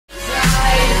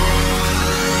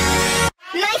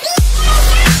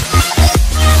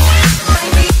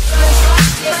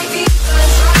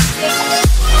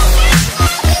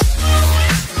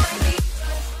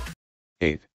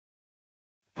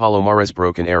Palomares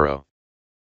broken arrow.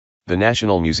 The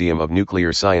National Museum of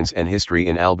Nuclear Science and History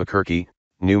in Albuquerque,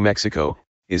 New Mexico,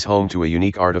 is home to a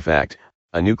unique artifact,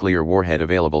 a nuclear warhead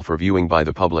available for viewing by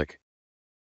the public.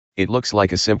 It looks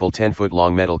like a simple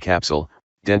 10-foot-long metal capsule,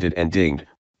 dented and dinged,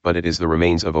 but it is the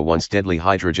remains of a once deadly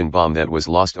hydrogen bomb that was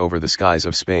lost over the skies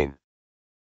of Spain.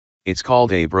 It's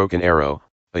called a broken arrow,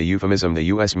 a euphemism the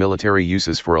US military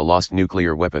uses for a lost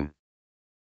nuclear weapon.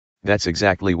 That's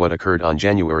exactly what occurred on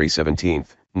January 17,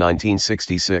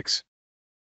 1966.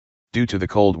 Due to the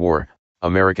Cold War,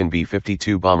 American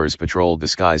B-52 bombers patrolled the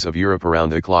skies of Europe around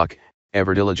the clock,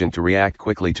 ever diligent to react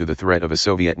quickly to the threat of a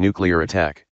Soviet nuclear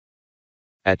attack.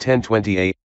 At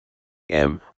 10:20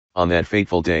 a.m., on that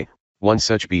fateful day, one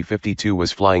such B-52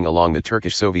 was flying along the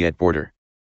Turkish-Soviet border.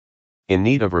 In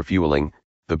need of refueling,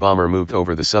 the bomber moved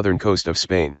over the southern coast of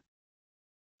Spain.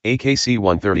 A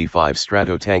KC-135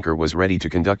 Strato tanker was ready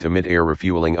to conduct a mid-air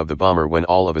refueling of the bomber when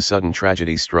all of a sudden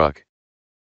tragedy struck.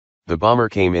 The bomber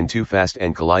came in too fast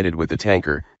and collided with the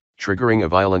tanker, triggering a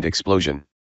violent explosion.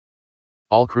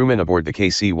 All crewmen aboard the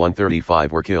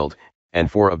KC-135 were killed, and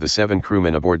 4 of the 7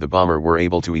 crewmen aboard the bomber were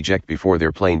able to eject before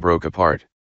their plane broke apart.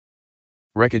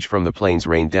 Wreckage from the planes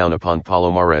rained down upon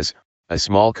Palomares, a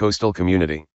small coastal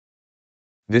community.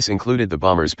 This included the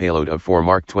bomber's payload of 4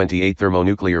 Mark 28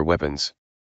 thermonuclear weapons.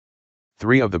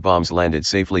 3 of the bombs landed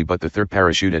safely, but the third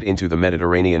parachuted into the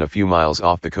Mediterranean a few miles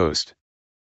off the coast.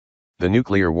 The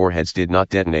nuclear warheads did not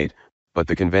detonate, but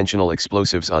the conventional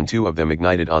explosives on 2 of them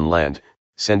ignited on land,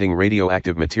 sending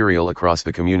radioactive material across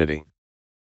the community.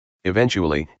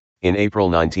 Eventually, in April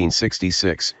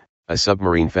 1966, a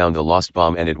submarine found the lost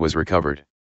bomb and it was recovered.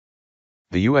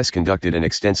 The U.S. conducted an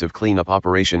extensive cleanup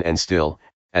operation and still,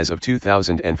 as of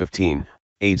 2015,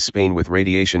 aids Spain with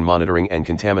radiation monitoring and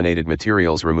contaminated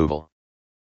materials removal.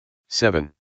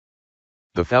 7.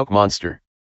 The Fouke Monster.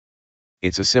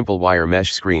 It's a simple wire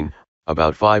mesh screen,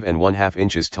 about 5½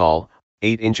 inches tall,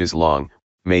 8 inches long,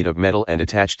 made of metal and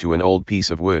attached to an old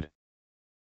piece of wood.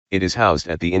 It is housed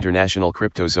at the International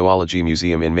Cryptozoology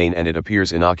Museum in Maine and it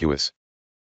appears innocuous.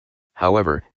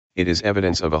 However, it is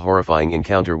evidence of a horrifying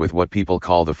encounter with what people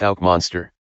call the Fouke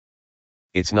Monster.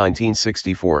 It's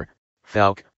 1964,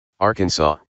 Fouke,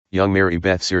 Arkansas, young Mary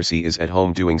Beth Searcy is at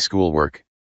home doing schoolwork.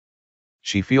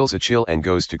 She feels a chill and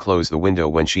goes to close the window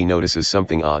when she notices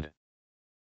something odd.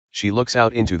 She looks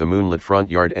out into the moonlit front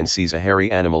yard and sees a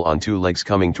hairy animal on 2 legs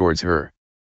coming towards her.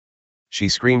 She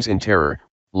screams in terror,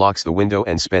 locks the window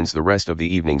and spends the rest of the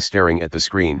evening staring at the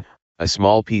screen, a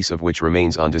small piece of which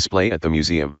remains on display at the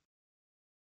museum.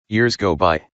 Years go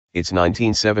by, it's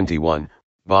 1971,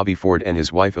 Bobby Ford and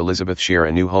his wife Elizabeth share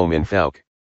a new home in Fouke.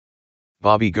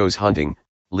 Bobby goes hunting,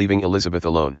 leaving Elizabeth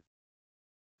alone.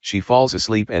 She falls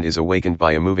asleep and is awakened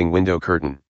by a moving window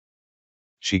curtain.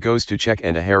 She goes to check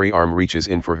and a hairy arm reaches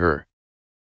in for her.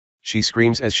 She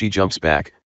screams as she jumps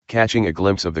back, catching a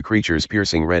glimpse of the creature's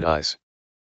piercing red eyes.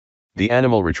 The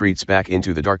animal retreats back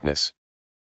into the darkness.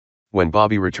 When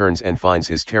Bobby returns and finds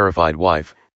his terrified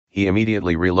wife, he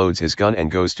immediately reloads his gun and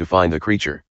goes to find the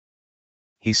creature.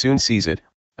 He soon sees it,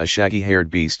 a shaggy-haired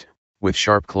beast, with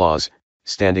sharp claws,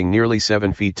 standing nearly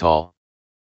 7 feet tall.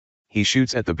 He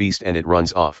shoots at the beast and it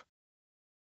runs off.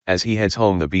 As he heads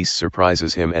home, the beast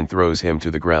surprises him and throws him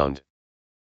to the ground.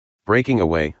 Breaking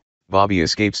away, Bobby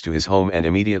escapes to his home and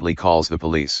immediately calls the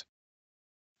police.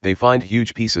 They find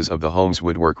huge pieces of the home's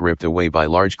woodwork ripped away by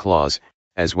large claws,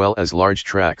 as well as large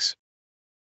tracks.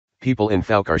 People in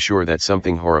Fouke are sure that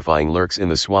something horrifying lurks in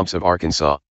the swamps of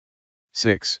Arkansas.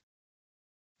 6.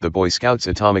 The Boy Scouts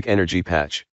Atomic Energy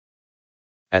Patch.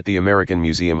 At the American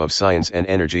Museum of Science and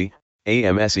Energy,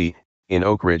 AMSE, in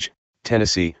Oak Ridge,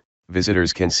 Tennessee,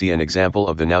 visitors can see an example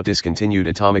of the now discontinued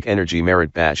Atomic Energy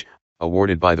Merit Badge,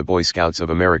 awarded by the Boy Scouts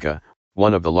of America,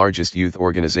 one of the largest youth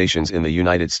organizations in the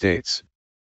United States.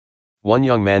 One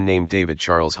young man named David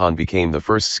Charles Hahn became the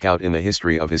first scout in the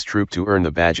history of his troop to earn the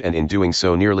badge and in doing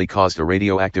so nearly caused a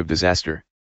radioactive disaster.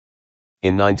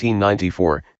 In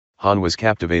 1994, Hahn was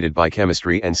captivated by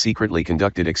chemistry and secretly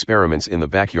conducted experiments in the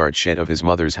backyard shed of his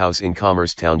mother's house in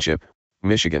Commerce Township,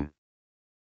 Michigan.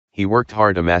 He worked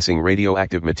hard amassing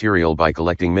radioactive material by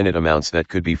collecting minute amounts that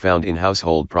could be found in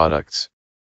household products.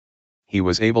 He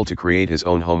was able to create his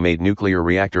own homemade nuclear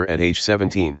reactor at age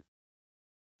 17.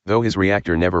 Though his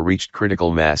reactor never reached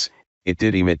critical mass, it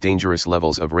did emit dangerous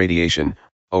levels of radiation,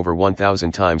 over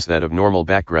 1,000 times that of normal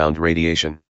background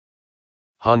radiation.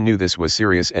 Hahn knew this was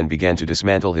serious and began to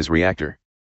dismantle his reactor.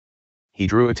 He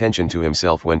drew attention to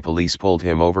himself when police pulled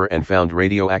him over and found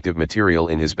radioactive material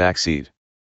in his backseat.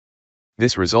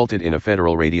 This resulted in a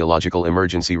federal radiological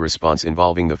emergency response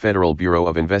involving the Federal Bureau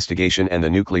of Investigation and the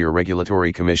Nuclear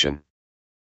Regulatory Commission.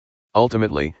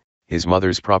 Ultimately, his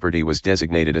mother's property was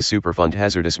designated a Superfund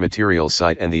hazardous materials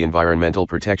site and the Environmental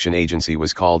Protection Agency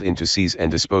was called in to seize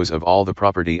and dispose of all the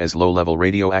property as low-level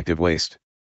radioactive waste.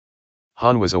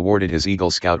 Han was awarded his Eagle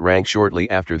Scout rank shortly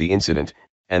after the incident,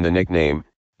 and the nickname,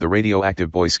 the Radioactive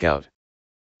Boy Scout.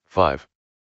 5.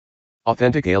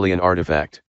 Authentic alien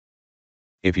artifact.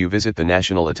 If you visit the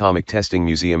National Atomic Testing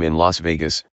Museum in Las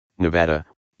Vegas, Nevada,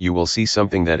 you will see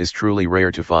something that is truly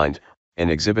rare to find, an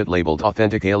exhibit labeled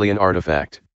Authentic Alien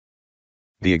Artifact.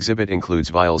 The exhibit includes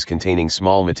vials containing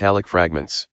small metallic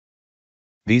fragments.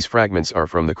 These fragments are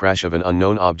from the crash of an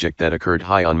unknown object that occurred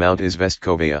high on Mount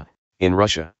Izvestkovaya, in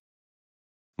Russia.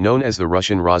 Known as the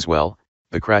Russian Roswell,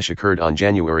 the crash occurred on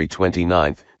January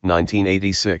 29,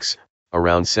 1986,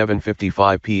 around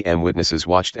 7:55 p.m. Witnesses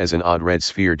watched as an odd red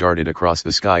sphere darted across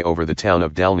the sky over the town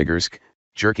of Dalnogorsk,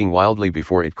 jerking wildly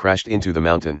before it crashed into the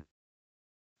mountain.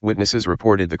 Witnesses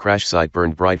reported the crash site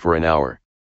burned bright for an hour.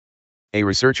 A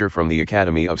researcher from the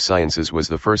Academy of Sciences was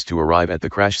the first to arrive at the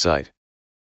crash site.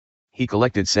 He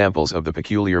collected samples of the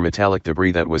peculiar metallic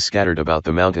debris that was scattered about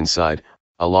the mountainside,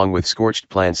 along with scorched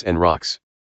plants and rocks.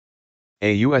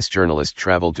 A U.S. journalist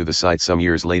traveled to the site some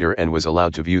years later and was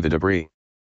allowed to view the debris.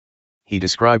 He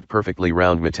described perfectly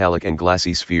round metallic and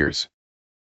glassy spheres.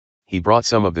 He brought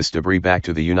some of this debris back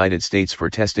to the United States for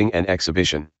testing and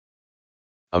exhibition.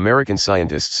 American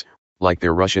scientists, like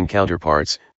their Russian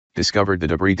counterparts, discovered the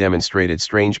debris demonstrated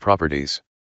strange properties.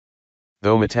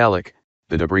 Though metallic,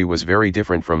 the debris was very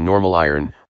different from normal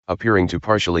iron, appearing to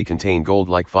partially contain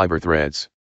gold-like fiber threads.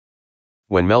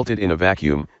 When melted in a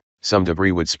vacuum, some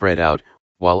debris would spread out,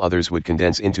 while others would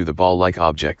condense into the ball-like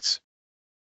objects.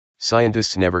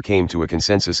 Scientists never came to a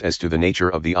consensus as to the nature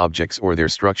of the objects or their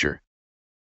structure.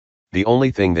 The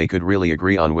only thing they could really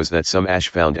agree on was that some ash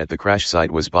found at the crash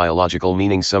site was biological,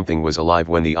 meaning something was alive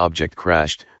when the object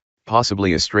crashed,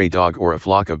 possibly a stray dog or a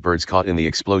flock of birds caught in the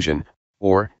explosion,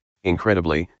 or,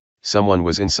 incredibly, someone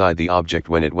was inside the object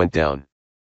when it went down.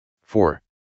 4.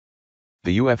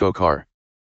 The UFO Car.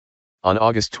 On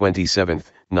August 27,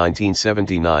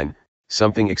 1979,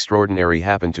 something extraordinary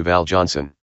happened to Val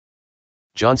Johnson.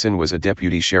 Johnson was a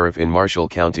deputy sheriff in Marshall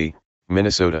County,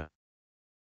 Minnesota.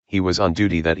 He was on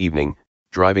duty that evening,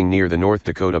 driving near the North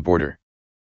Dakota border.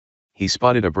 He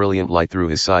spotted a brilliant light through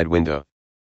his side window.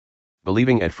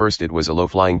 Believing at first it was a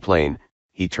low-flying plane,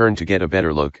 he turned to get a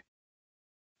better look.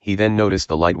 He then noticed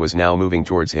the light was now moving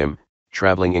towards him,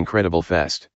 traveling incredible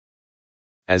fast.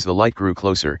 As the light grew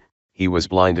closer, he was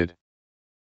blinded.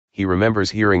 He remembers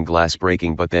hearing glass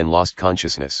breaking but then lost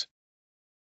consciousness.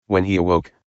 When he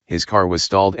awoke, his car was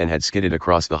stalled and had skidded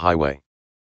across the highway.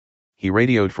 He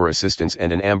radioed for assistance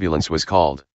and an ambulance was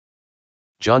called.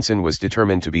 Johnson was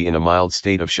determined to be in a mild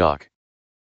state of shock.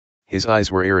 His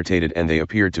eyes were irritated and they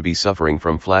appeared to be suffering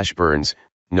from flash burns,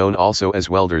 known also as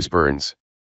welder's burns.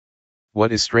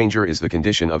 What is stranger is the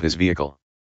condition of his vehicle.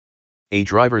 A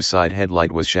driver's side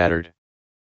headlight was shattered.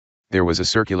 There was a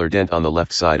circular dent on the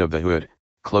left side of the hood,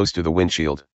 close to the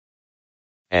windshield.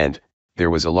 And, there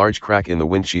was a large crack in the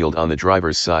windshield on the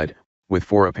driver's side, with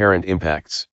 4 apparent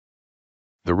impacts.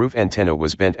 The roof antenna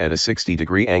was bent at a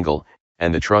 60-degree angle,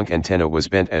 and the trunk antenna was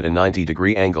bent at a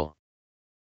 90-degree angle.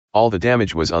 All the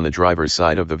damage was on the driver's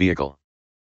side of the vehicle.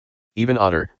 Even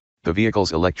odder, the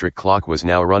vehicle's electric clock was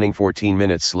now running 14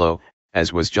 minutes slow,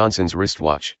 as was Johnson's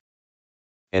wristwatch.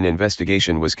 An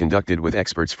investigation was conducted with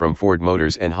experts from Ford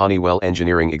Motors and Honeywell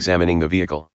Engineering examining the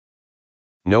vehicle.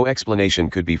 No explanation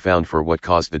could be found for what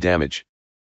caused the damage.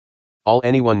 All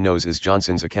anyone knows is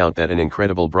Johnson's account that an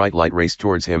incredible bright light raced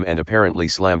towards him and apparently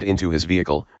slammed into his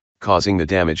vehicle, causing the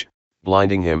damage,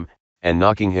 blinding him, and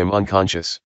knocking him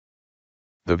unconscious.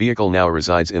 The vehicle now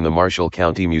resides in the Marshall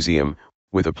County Museum,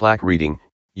 with a plaque reading,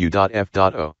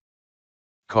 U.F.O.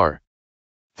 Car.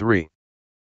 3.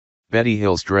 Betty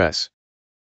Hill's dress.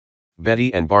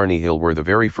 Betty and Barney Hill were the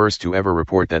very first to ever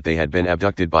report that they had been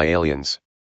abducted by aliens.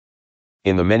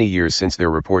 In the many years since their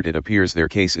report, it appears their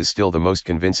case is still the most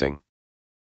convincing.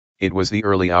 It was the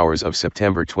early hours of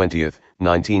September 20,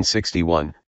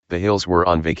 1961, the Hills were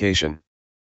on vacation.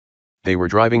 They were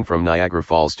driving from Niagara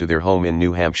Falls to their home in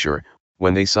New Hampshire,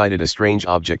 when they sighted a strange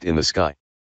object in the sky.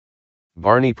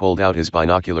 Barney pulled out his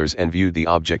binoculars and viewed the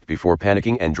object before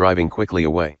panicking and driving quickly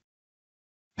away.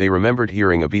 They remembered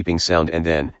hearing a beeping sound and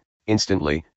then,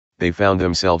 instantly, they found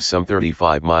themselves some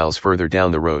 35 miles further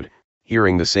down the road,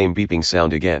 hearing the same beeping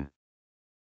sound again.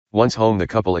 Once home, the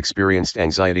couple experienced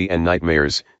anxiety and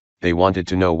nightmares. They wanted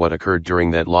to know what occurred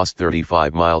during that lost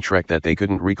 35-mile trek that they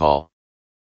couldn't recall.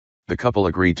 The couple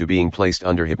agreed to being placed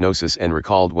under hypnosis and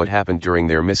recalled what happened during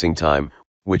their missing time,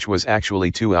 which was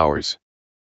actually 2 hours.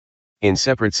 In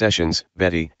separate sessions,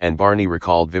 Betty and Barney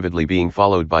recalled vividly being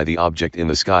followed by the object in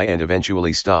the sky and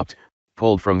eventually stopped,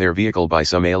 pulled from their vehicle by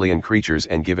some alien creatures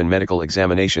and given medical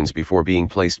examinations before being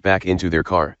placed back into their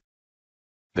car.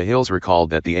 The Hills recalled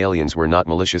that the aliens were not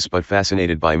malicious but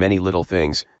fascinated by many little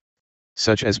things,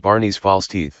 such as Barney's false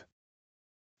teeth.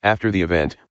 After the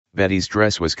event, Betty's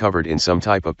dress was covered in some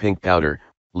type of pink powder,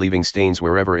 leaving stains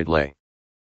wherever it lay.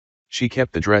 She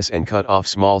kept the dress and cut off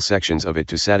small sections of it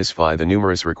to satisfy the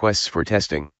numerous requests for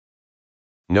testing.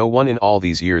 No one in all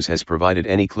these years has provided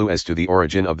any clue as to the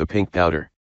origin of the pink powder.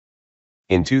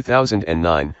 In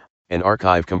 2009, an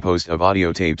archive composed of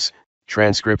audio tapes,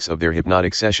 transcripts of their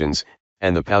hypnotic sessions,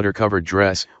 and the powder-covered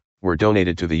dress, were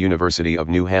donated to the University of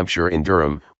New Hampshire in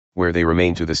Durham, where they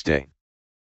remain to this day.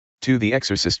 To The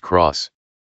Exorcist Cross.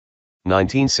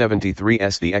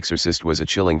 1973's The Exorcist was a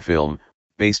chilling film,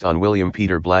 based on William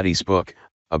Peter Blatty's book,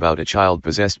 about a child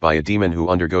possessed by a demon who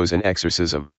undergoes an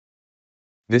exorcism.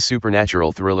 This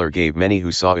supernatural thriller gave many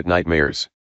who saw it nightmares.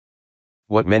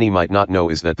 What many might not know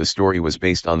is that the story was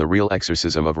based on the real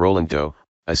exorcism of Roland Doe,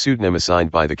 a pseudonym assigned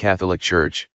by the Catholic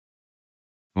Church.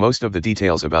 Most of the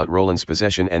details about Roland's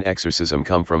possession and exorcism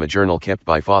come from a journal kept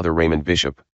by Father Raymond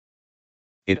Bishop.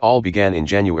 It all began in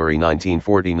January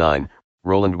 1949.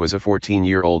 Roland was a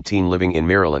 14-year-old teen living in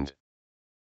Maryland.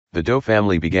 The Doe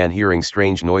family began hearing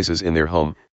strange noises in their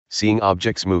home, seeing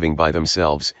objects moving by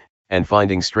themselves, and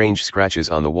finding strange scratches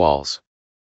on the walls.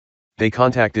 They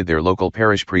contacted their local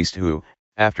parish priest who,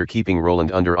 after keeping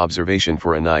Roland under observation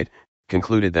for a night,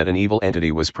 concluded that an evil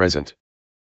entity was present.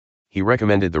 He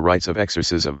recommended the rites of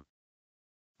exorcism.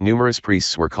 Numerous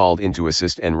priests were called in to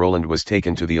assist and Roland was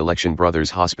taken to the Election Brothers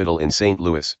Hospital in St.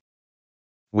 Louis.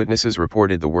 Witnesses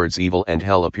reported the words evil and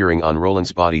hell appearing on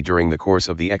Roland's body during the course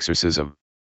of the exorcism.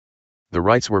 The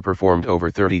rites were performed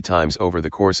over 30 times over the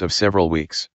course of several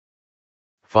weeks.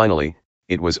 Finally,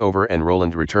 it was over and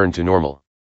Roland returned to normal.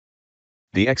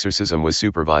 The exorcism was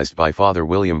supervised by Father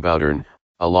William Bowdern,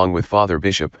 along with Father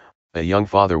Bishop, a young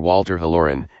Father Walter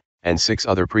Halloran, and 6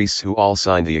 other priests who all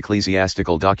signed the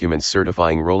ecclesiastical documents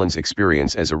certifying Roland's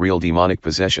experience as a real demonic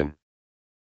possession.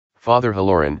 Father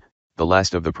Halloran, the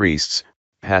last of the priests,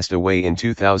 passed away in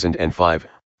 2005,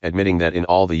 admitting that in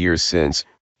all the years since,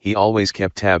 he always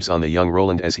kept tabs on the young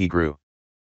Roland as he grew.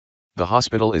 The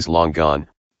hospital is long gone,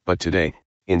 but today,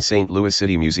 in St. Louis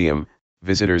City Museum,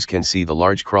 visitors can see the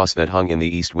large cross that hung in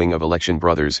the east wing of Election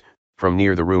Brothers, from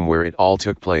near the room where it all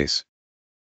took place.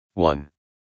 1.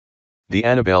 The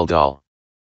Annabelle Doll.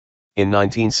 In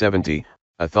 1970,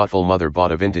 a thoughtful mother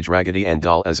bought a vintage Raggedy Ann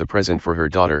doll as a present for her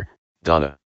daughter,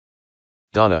 Donna.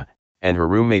 Donna, and her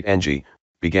roommate Angie,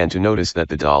 began to notice that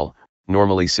the doll,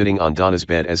 normally sitting on Donna's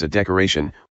bed as a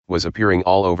decoration, was appearing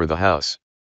all over the house.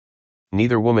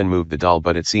 Neither woman moved the doll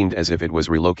but it seemed as if it was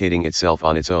relocating itself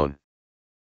on its own.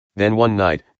 Then one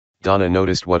night, Donna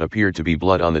noticed what appeared to be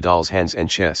blood on the doll's hands and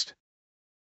chest.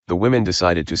 The women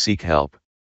decided to seek help.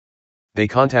 They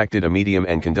contacted a medium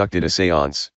and conducted a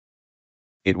séance.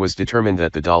 It was determined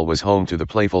that the doll was home to the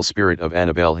playful spirit of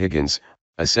Annabelle Higgins,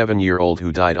 a 7-year-old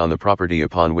who died on the property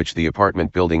upon which the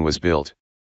apartment building was built.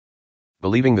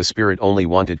 Believing the spirit only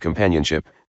wanted companionship,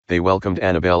 they welcomed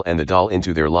Annabelle and the doll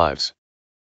into their lives.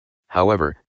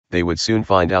 However, they would soon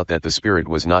find out that the spirit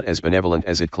was not as benevolent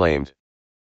as it claimed.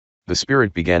 The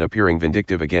spirit began appearing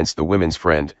vindictive against the women's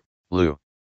friend, Lou.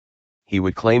 He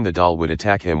would claim the doll would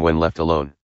attack him when left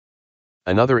alone.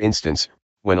 Another instance,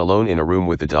 when alone in a room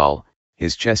with the doll,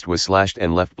 his chest was slashed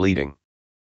and left bleeding.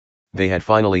 They had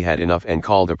finally had enough and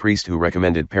called a priest who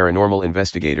recommended paranormal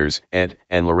investigators, Ed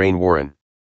and Lorraine Warren.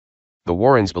 The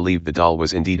Warrens believed the doll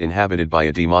was indeed inhabited by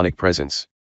a demonic presence.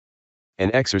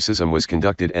 An exorcism was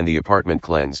conducted and the apartment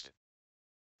cleansed.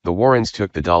 The Warrens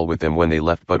took the doll with them when they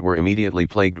left but were immediately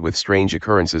plagued with strange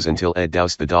occurrences until Ed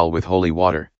doused the doll with holy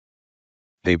water.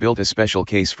 They built a special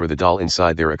case for the doll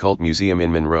inside their occult museum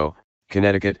in Monroe,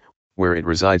 Connecticut, where it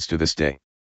resides to this day.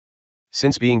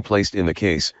 Since being placed in the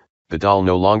case, the doll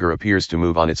no longer appears to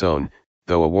move on its own,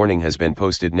 though a warning has been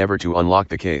posted never to unlock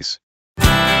the case.